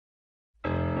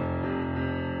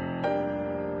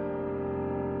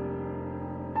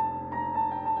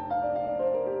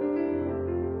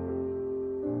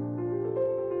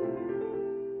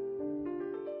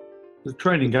It's a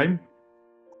training game.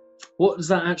 What does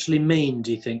that actually mean,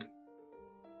 do you think?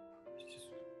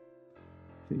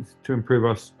 It's to improve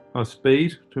our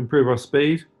speed, and to improve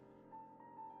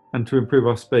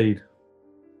our speed.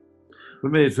 For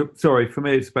me, it's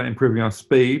about improving our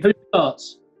speed. Who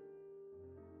starts?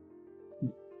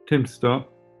 Tim to start.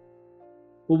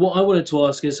 Well, what I wanted to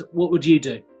ask is, what would you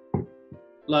do?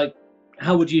 Like,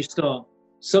 how would you start?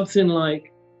 Something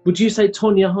like, would you say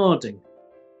Tonya Harding?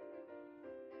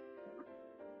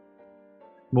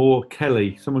 More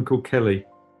Kelly. Someone called Kelly.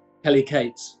 Kelly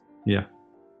Cates. Yeah.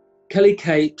 Kelly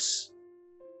Cates.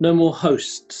 No more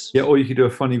hosts. Yeah, or you could do a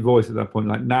funny voice at that point,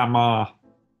 like Nama.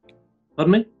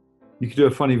 Pardon me? You could do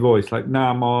a funny voice, like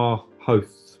Nama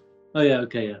hosts. Oh, yeah,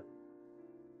 okay,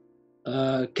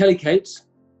 yeah. Kelly Cates.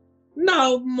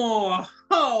 No more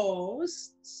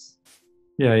hosts.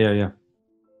 Yeah.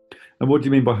 And what do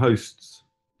you mean by hosts?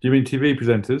 Do you mean TV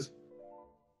presenters?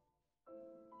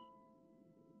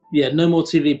 Yeah, no more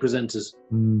TV presenters.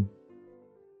 Mm.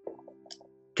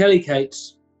 Kelly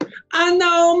Cates. And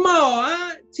no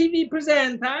more TV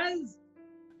presenters. And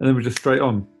then we're just straight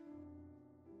on.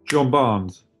 John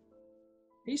Barnes.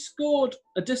 He scored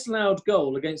a disallowed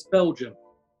goal against Belgium.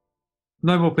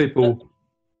 No more people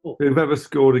who've ever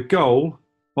scored a goal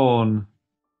on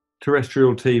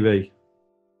terrestrial TV.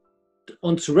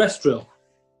 On terrestrial?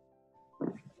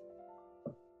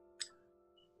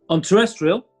 On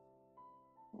terrestrial?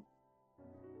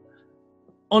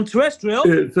 On terrestrial?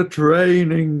 It's a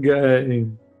training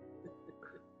game.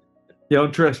 Yeah,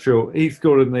 on terrestrial. He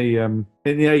scored in the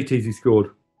 80s. He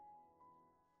scored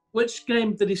Which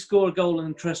game did he score a goal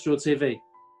on terrestrial TV?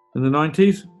 in the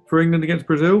 90s for England against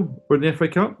Brazil, or in the FA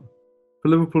Cup for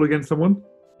Liverpool against someone.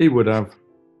 He would have.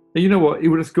 And you know what? He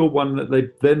would have scored one that they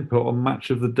then put on Match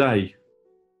of the Day.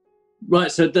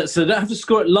 Right, so they don't have to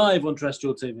score it live on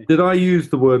terrestrial TV. Did I use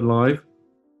the word live?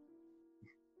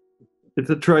 It's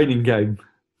a training game.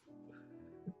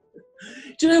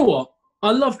 Do you know what?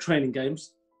 I love training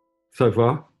games. So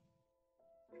far.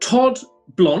 Todd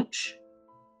Blanche.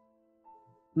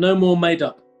 No more made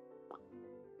up.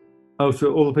 Oh,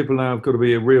 so all the people now have got to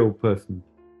be a real person.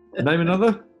 Name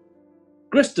another?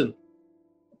 Griston.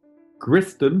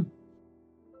 Griston?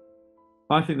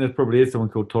 I think there probably is someone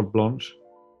called Todd Blanche.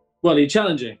 Well, are you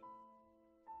challenging?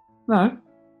 No.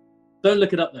 Don't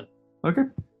look it up then. Okay.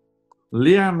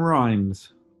 Leanne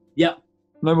Rhymes. Yeah.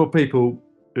 No more people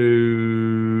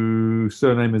whose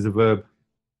surname is a verb.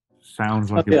 Sounds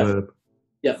like a verb.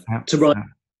 Yeah. To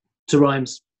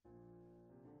rhymes.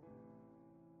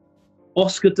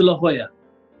 Oscar de la Hoya.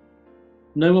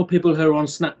 No more people who are on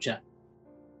Snapchat.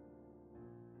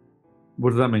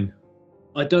 What does that mean?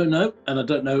 I don't know, and I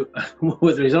don't know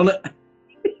whether he's on it.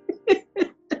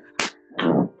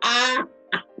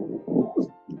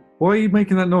 Why are you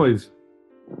making that noise?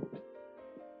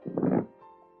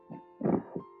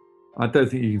 I don't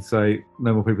think you can say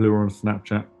no more people who are on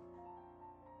Snapchat.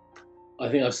 I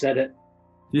think I've said it.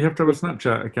 Do you have to have a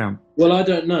Snapchat account? Well, I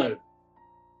don't know.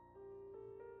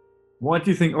 Why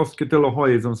do you think Oscar de la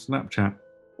Hoya is on Snapchat?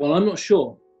 Well, I'm not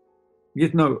sure.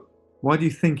 Yes, no. Why do you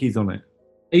think he's on it?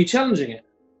 Are you challenging it?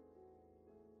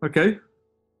 Okay.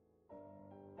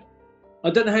 I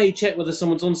don't know how you check whether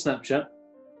someone's on Snapchat.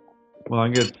 Well,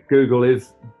 I'm going to Google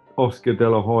is Oscar de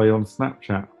la Hoya on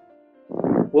Snapchat.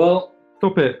 Well...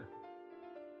 Stop it.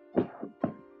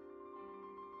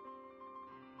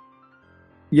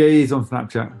 Yeah, he's on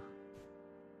Snapchat.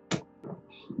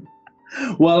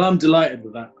 Well, I'm delighted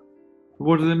with that.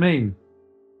 What does it mean?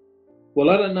 Well,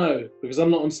 I don't know, because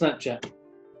I'm not on Snapchat.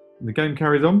 The game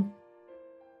carries on?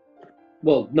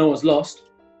 Well, no one's lost.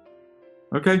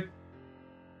 Okay.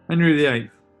 Henry VIII.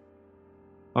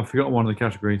 I've forgotten one of the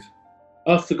categories.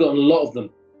 I've forgotten a lot of them.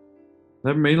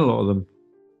 Never mean a lot of them.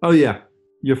 Oh, yeah.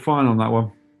 You're fine on that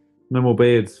one. No more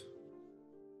beards.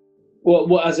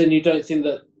 What, as in you don't think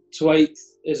that to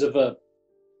eighth is a verb?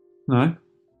 No.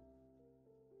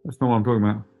 That's not what I'm talking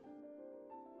about.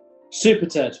 Super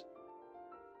Ted.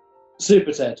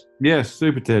 Super Ted. Yes,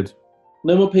 Super Ted.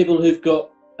 No more people who've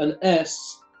got an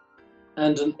S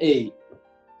and an E.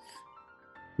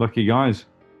 Lucky guys.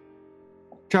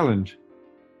 Challenge.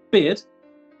 Beard?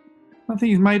 I think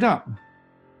he's made up.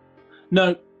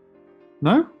 No.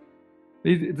 No?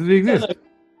 Does he exist? No.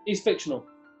 He's fictional.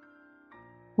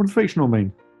 What does fictional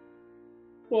mean?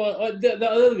 Well, the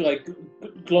other guy,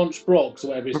 Glonch Broggs, or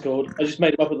whatever he's called, I just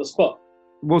made him up on the spot.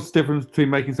 What's the difference between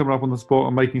making someone up on the spot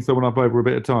and making someone up over a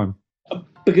bit of time?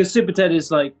 Because Super Ted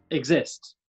is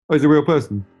exists. Oh, he's a real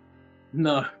person?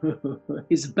 No,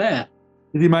 he's a bear.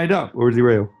 Is he made up or is he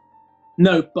real?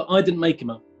 No, but I didn't make him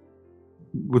up.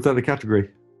 Was that the category?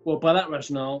 Well, by that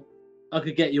rationale, I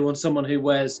could get you on someone who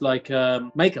wears like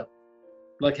makeup,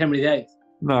 like Henry VIII.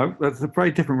 No, that's a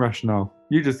very different rationale.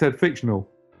 You just said fictional.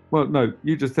 Well, no,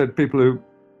 you just said people who...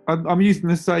 I'm using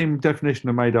the same definition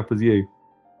of made up as you.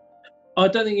 I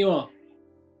don't think you are.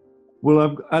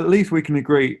 Well, at least we can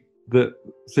agree that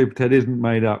Super Ted isn't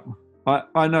made up.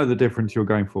 I know the difference you're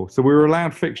going for. So we're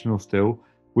allowed fictional still.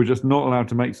 We're just not allowed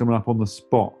to make someone up on the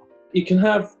spot. You can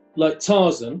have like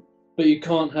Tarzan, but you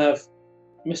can't have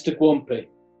Mr. Gwampy.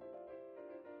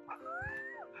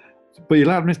 But you're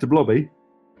allowed Mr. Blobby.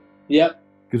 Yep.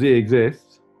 Because he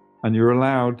exists. And you're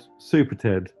allowed Super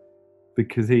Ted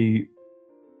because the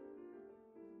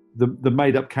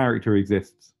made up character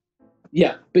exists.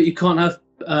 Yeah, but you can't have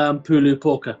Pulu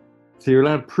Porker. So you're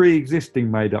allowed pre-existing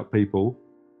made up people.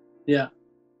 Yeah.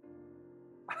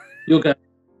 You'll go.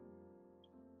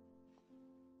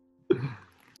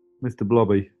 Mr.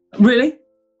 Blobby. Really?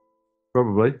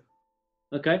 Probably.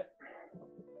 Okay.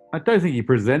 I don't think he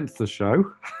presents the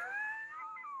show.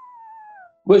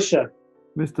 Which show?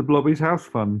 Mr. Blobby's House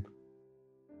Fun.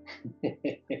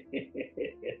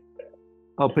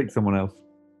 I'll pick someone else.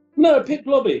 No, pick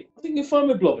Blobby. I think you're fine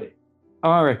with Blobby.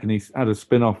 I reckon he's had a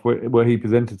spin-off where he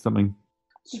presented something.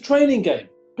 It's a training game.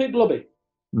 Pick Blobby.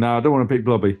 No, I don't want to pick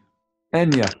Blobby.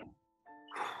 Enya.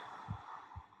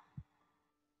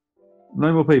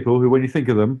 No more people who, when you think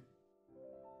of them,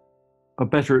 are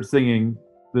better at singing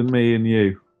than me and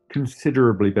you.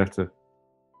 Considerably better.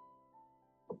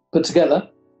 Put together?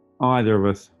 Either of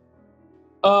us.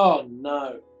 Oh,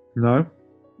 no. No?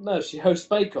 No, she hosts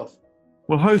Bake Off.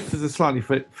 Well, host is a slightly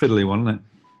fiddly one, isn't it?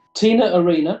 Tina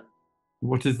Arena.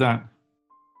 What is that?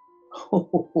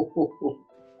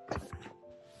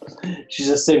 She's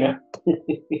a singer.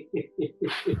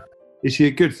 Is she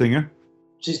a good singer?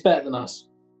 She's better than us.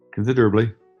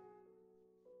 Considerably.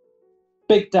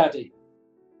 Big Daddy.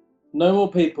 No more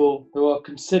people who are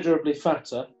considerably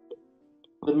fatter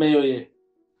than me or you.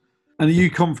 And are you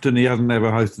confident he hasn't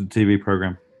ever hosted a TV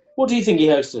programme? What do you think he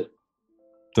hosted?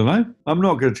 Don't know. I'm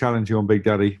not going to challenge you on Big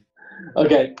Daddy.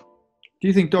 Okay. Do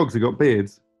you think dogs have got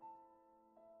beards?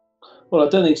 Well, I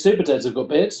don't think Super Teds have got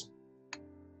beards.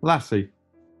 Lassie.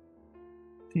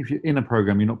 I think if you're in a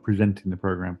programme, you're not presenting the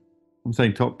programme. I'm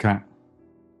saying Top Cat.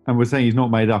 And we're saying he's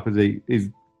not made up as he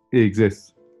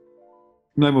exists.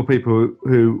 No more people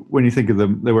who, when you think of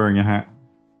them, they're wearing a hat.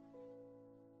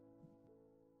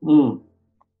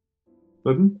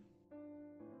 Pardon?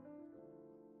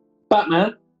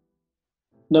 Batman.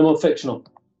 No more fictional.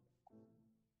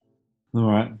 All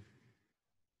right.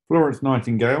 Florence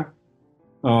Nightingale.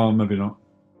 Oh, maybe not.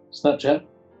 Snapchat.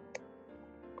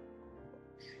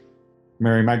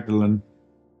 Mary Magdalene.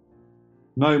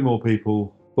 No more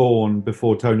people born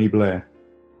before Tony Blair.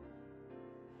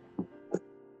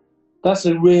 That's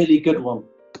a really good one.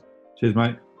 Cheers,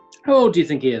 mate. How old do you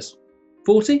think he is?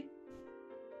 40?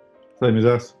 Same as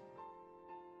us.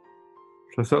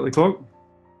 Shall I start the clock?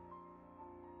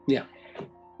 Yeah.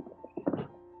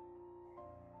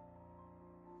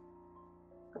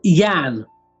 Jan.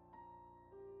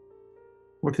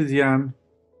 What is Jan?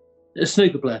 A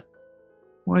snooker player.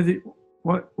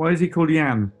 Why is he called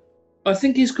Jan? I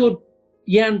think he's called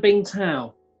Yan Bing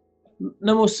Tao.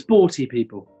 No more sporty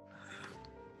people.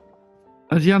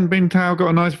 Has Jan Bintao got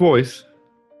a nice voice?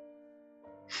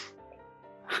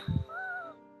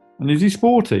 And is he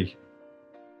sporty?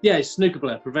 Yeah, he's a snooker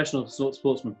player, professional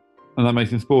sportsman. And that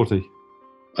makes him sporty.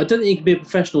 I don't think you can be a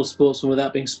professional sportsman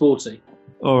without being sporty.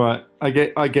 All right, I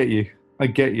get you.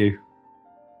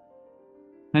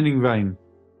 Henning Vane.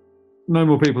 No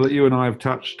more people that you and I have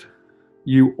touched.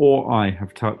 You or I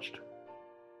have touched.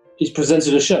 He's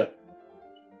presented a show.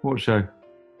 What show?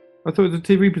 I thought it was a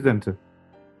TV presenter.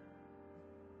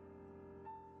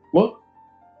 What?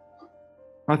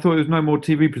 I thought it was no more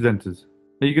TV presenters.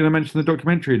 Are you going to mention the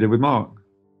documentary he did with Mark?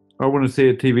 I want to see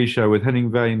a TV show with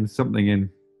Henning Vane something in.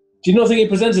 Do you not think he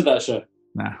presented that show?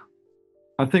 Nah.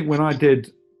 I think when I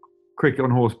did Cricket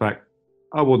on Horseback,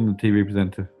 I wasn't a TV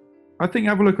presenter. I think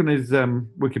have a look on his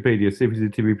Wikipedia, see if he's a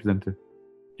TV presenter.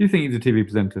 Do you think he's a TV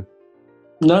presenter?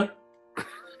 No.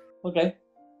 Okay.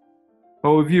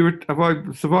 Oh, have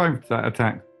I survived that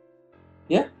attack?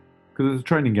 Yeah. Because it's a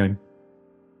training game.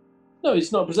 No,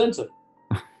 he's not a presenter.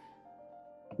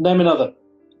 Name another.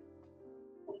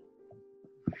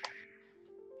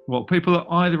 What, people that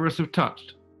either of us have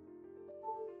touched?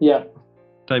 Yeah.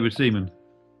 David Seaman.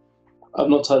 I've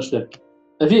not touched him.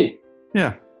 Have you?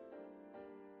 Yeah.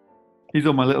 He's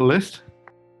on my little list.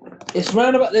 It's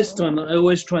round about this time that I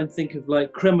always try and think of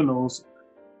like criminals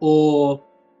or,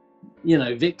 you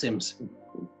know, victims.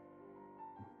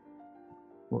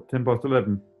 What,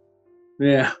 11?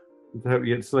 Yeah. To help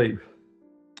you get to sleep.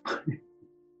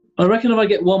 I reckon if I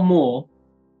get one more,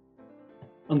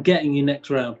 I'm getting you next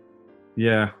round.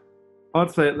 Yeah.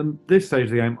 I'd say at this stage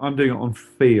of the game, I'm doing it on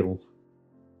feel.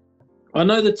 I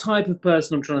know the type of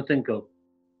person I'm trying to think of.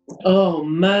 Oh,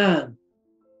 man.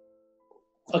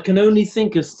 I can only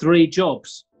think of 3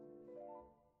 jobs.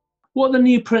 What are the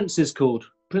new princes called?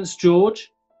 Prince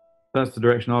George? That's the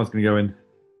direction I was going to go in.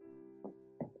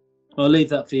 I'll leave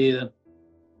that for you then.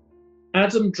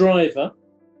 Adam Driver.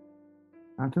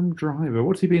 Adam Driver.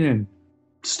 What's he been in?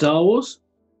 Star Wars?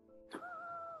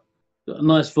 Got a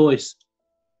nice voice.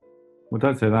 Well,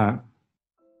 don't say that.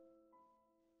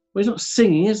 Well, he's not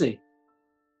singing, is he?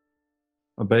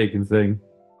 I bet he can sing.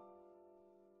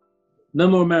 No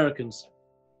More Americans.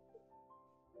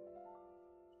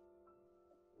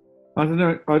 I don't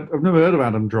know. I've never heard of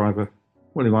Adam Driver.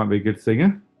 Well, he might be a good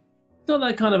singer. Not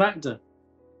that kind of actor.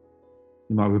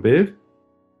 He might have a beard.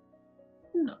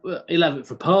 No, well, he'll have it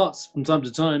for parts from time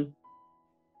to time.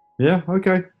 Yeah,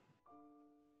 okay.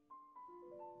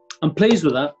 I'm pleased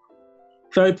with that.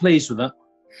 Very pleased with that.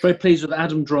 Very pleased with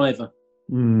Adam Driver.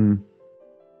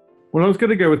 Well, I was going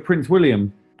to go with Prince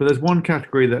William, but there's one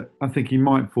category that I think he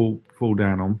might fall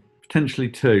down on. Potentially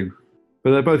 2.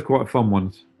 But they're both quite fun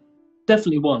ones.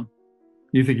 Definitely one.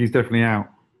 You think he's definitely out?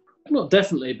 Not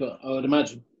definitely, but I would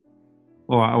imagine.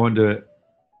 All right, I won't do it.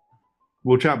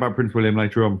 We'll chat about Prince William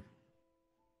later on.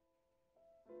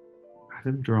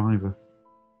 Adam Driver.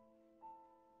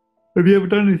 Have you ever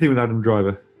done anything with Adam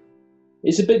Driver?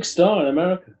 He's a big star in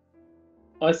America.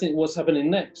 I think what's happening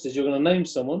next is you're going to name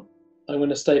someone. I'm going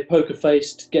to stay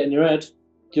poker-faced, get in your head.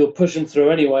 You'll push them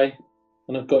through anyway,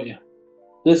 and I've got you.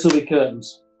 This will be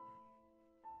curtains.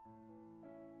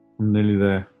 I'm nearly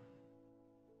there.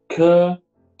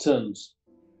 Curtains.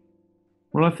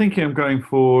 Well, I think I'm going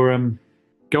for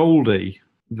Goldie,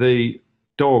 the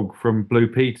dog from Blue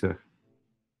Peter.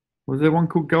 Was there one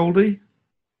called Goldie?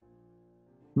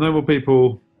 No More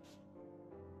People.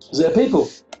 Is it a people?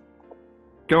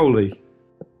 Goldie.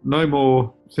 No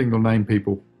more single name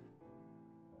people.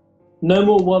 No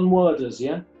more one-worders,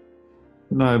 yeah?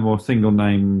 No more single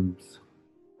names.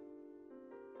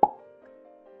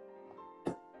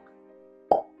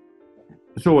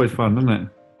 It's always fun, isn't it?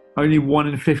 Only 1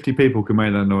 in 50 people can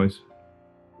make that noise.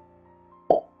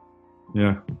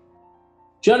 Yeah.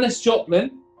 Janis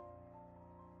Joplin.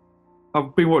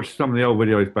 I've been watching some of the old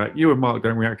videos back. You and Mark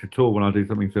don't react at all when I do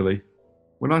something silly.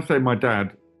 When I say my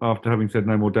dad, after having said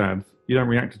no more dads, you don't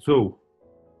react at all.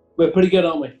 We're pretty good,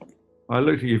 aren't we? I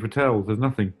looked at you for tells. There's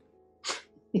nothing.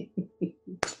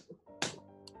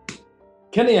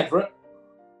 Kenny Everett.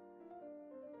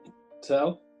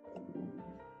 Tell.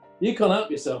 You can't help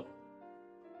yourself.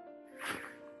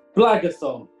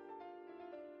 Blagathon.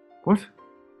 What?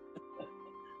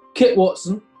 Kit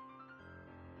Watson.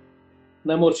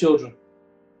 No More Children.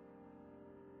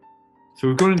 So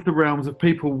we've gone into the realms of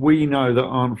people we know that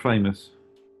aren't famous.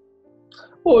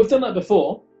 Well, we've done that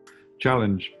before.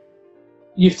 Challenge.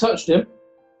 You've touched him.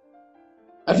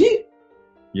 Have you?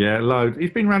 Yeah, loads.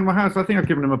 He's been around my house. I think I've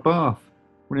given him a bath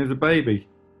when he was a baby.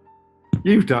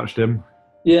 You've touched him.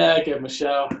 Yeah, I gave him a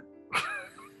shower.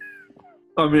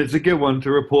 I mean, it's a good one to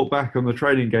report back on the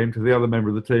training game to the other member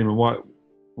of the team and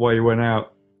why you went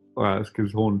out. Well, that's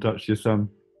because Horne touched your son.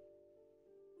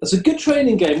 That's a good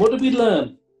training game. What did we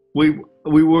learn? We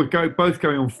were both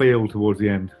going on field towards the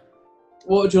end.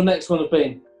 What would your next one have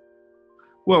been?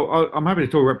 Well, I'm happy to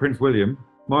talk about Prince William.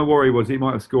 My worry was he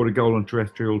might have scored a goal on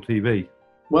terrestrial TV.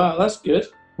 Wow, that's good.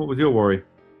 What was your worry?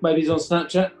 Maybe he's on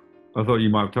Snapchat. I thought you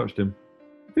might have touched him.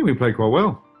 I think we played quite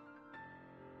well.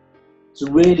 It's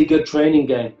a really good training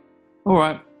game. All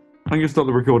right, I'm going to stop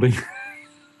the recording.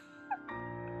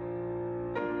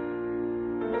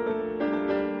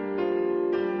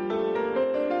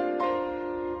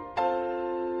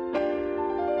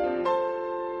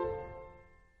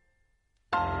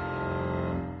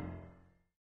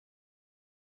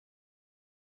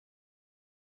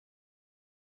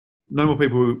 No more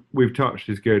people we've touched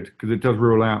is good because it does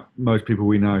rule out most people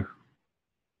we know.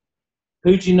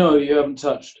 Who do you know you haven't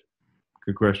touched?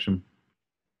 Good question.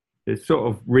 It's sort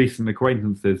of recent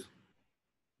acquaintances.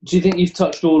 Do you think you've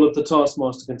touched all of the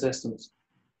Taskmaster contestants?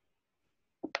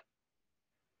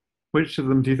 Which of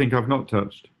them do you think I've not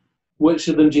touched? Which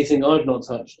of them do you think I've not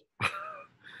touched?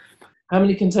 How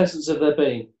many contestants have there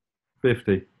been?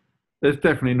 50. There's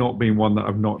definitely not been one that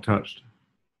I've not touched.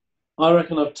 I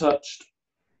reckon I've touched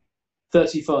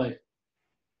 35.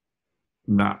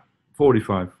 Nah,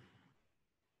 45.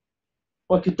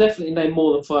 Well, I could definitely name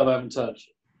more than 5 I haven't touched.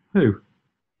 Who?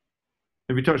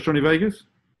 Have you touched Johnny Vegas?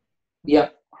 Yeah.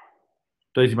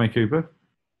 Daisy May Cooper?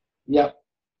 Yeah.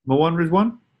 Moana is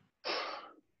one?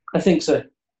 I think so.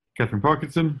 Catherine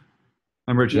Parkinson,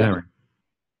 and Richard Yeah. Herring.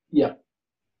 Yeah.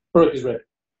 Broke his rib.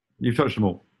 You've touched them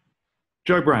all.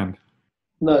 Joe Brand,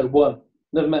 No, one.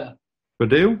 Never met her.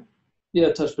 Badil,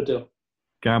 Yeah, touched Badil.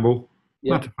 Gamble,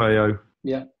 Yeah. Matafeo,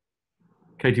 Yeah.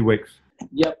 Katie Wicks.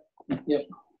 Yep. Yep.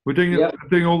 We're doing Yep.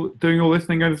 doing all this,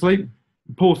 then going to sleep.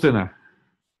 Paul Sinner.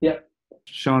 Yep.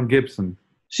 Sean Gibson.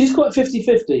 She's quite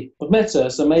 50-50. I've met her,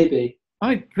 so maybe.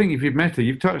 I think if you've met her,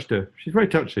 you've touched her. She's very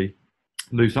touchy.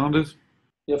 Lou Sanders,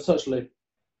 Yeah, I've touched Lou.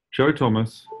 Joe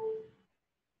Thomas,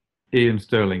 Ian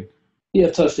Sterling. Yeah,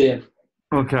 I've touched Ian.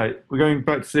 Okay, we're going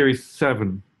back to Series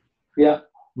 7, Yeah.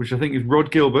 which I think is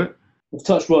Rod Gilbert. I've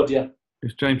touched Rod, yeah.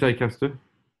 It's James Acaster.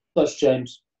 Touched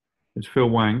James. It's Phil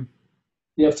Wang.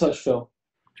 Yeah, I've touched Phil.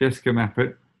 Jessica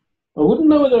Knappett. I wouldn't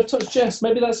know whether I've touched Jess.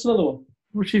 Maybe that's another one.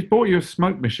 Well, she's bought you a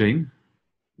smoke machine.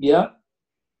 Yeah.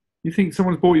 You think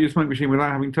someone's bought you a smoke machine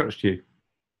without having touched you?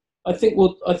 I think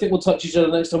we'll touch each other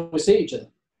next time we see each other.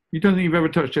 You don't think you've ever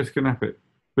touched Jessica Knappett,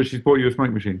 but she's bought you a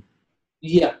smoke machine?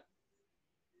 Yeah.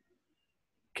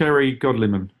 Kerry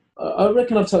Godliman. I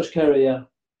reckon I've touched Kerry, yeah.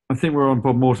 I think we're on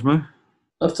Bob Mortimer.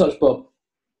 I've touched Bob.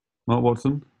 Mark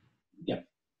Watson. Yeah.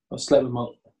 I've slept with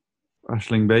Mark.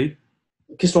 Aisling B.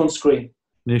 Kissed her on screen.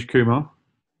 Nish Kumar.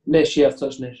 Nish, yeah, I've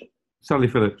touched Nish. Sally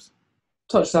Phillips.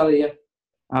 Touched Sally, yeah.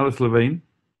 Alice Levine.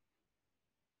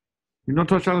 You've not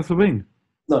touched Alice Levine?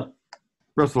 No.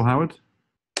 Russell Howard.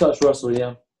 Touched Russell,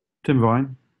 yeah. Tim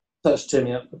Vine. Touched Tim,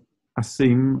 yeah.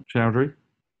 Asim Chowdhury.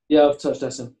 Yeah, I've touched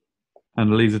Essen.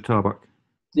 And Eliza Tarbuck.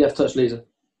 Yeah, I've touched Lisa.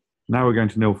 Now we're going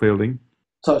to Neil Fielding.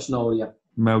 Touched Noel, yeah.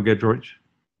 Mel Gedroich.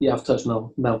 Yeah, I've touched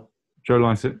Noel. Mel. Joe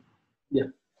Lycett. Yeah.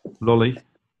 Lolly.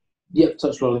 Yeah, I've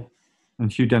touched Lolly.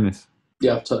 And Hugh Dennis.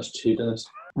 Yeah, I've touched Hugh Dennis.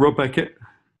 Rob Beckett.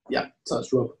 Yeah,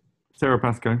 touched Rob. Sarah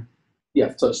Pascoe. Yeah,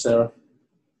 I've touched Sarah.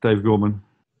 Dave Gorman.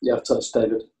 Yeah, I've touched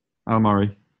David. Al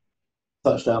Murray.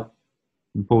 Touched Al.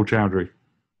 And Paul Chowdhury.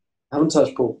 Haven't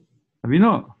touched Paul. Have you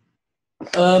not?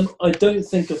 I don't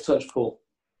think I've touched Paul.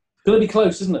 Gonna be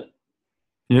close, isn't it?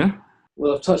 Yeah?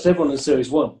 Well, I've touched everyone in Series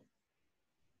 1.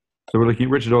 So we're looking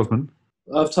at Richard Osman.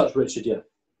 I've touched Richard, yeah.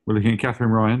 We're looking at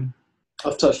Catherine Ryan.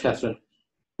 I've touched Catherine.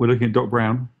 We're looking at Doc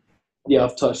Brown. Yeah,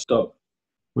 I've touched Doc.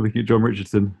 We're looking at John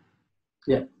Richardson.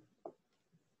 Yeah.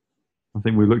 I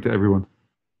think we've looked at everyone.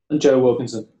 And Joe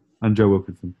Wilkinson. And Joe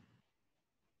Wilkinson.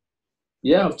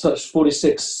 Yeah, I've touched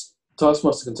 46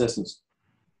 Taskmaster contestants.